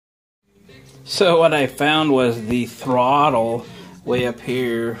So what I found was the throttle way up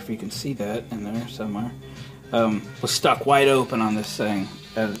here, if you can see that in there somewhere, was stuck wide open on this thing.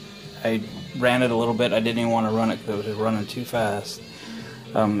 I ran it a little bit. I didn't even want to run it because it was running too fast.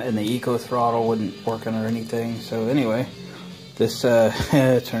 And the eco throttle wasn't working or anything. So anyway, this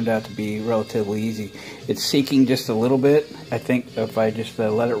turned out to be relatively easy. It's seeking just a little bit. I think if I just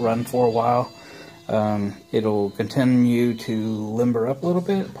let it run for a while, it'll continue to limber up a little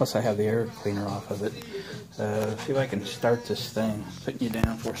bit. Plus I have the air cleaner off of it. See if I can start this thing. Putting you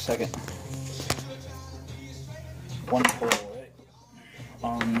down for a second. One pull, right?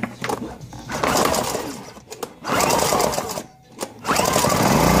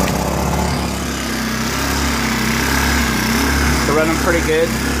 They're running pretty good.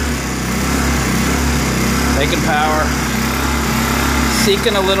 Making power.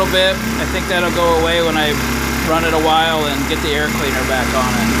 Seeking a little bit. I think that'll go away when I run it a while and get the air cleaner back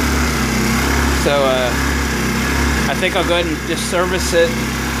on it. So I think I'll go ahead and just service it,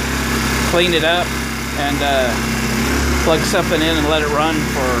 clean it up, and plug something in and let it run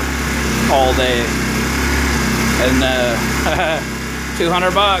for all day. And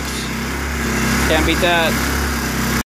 $200. Can't beat that.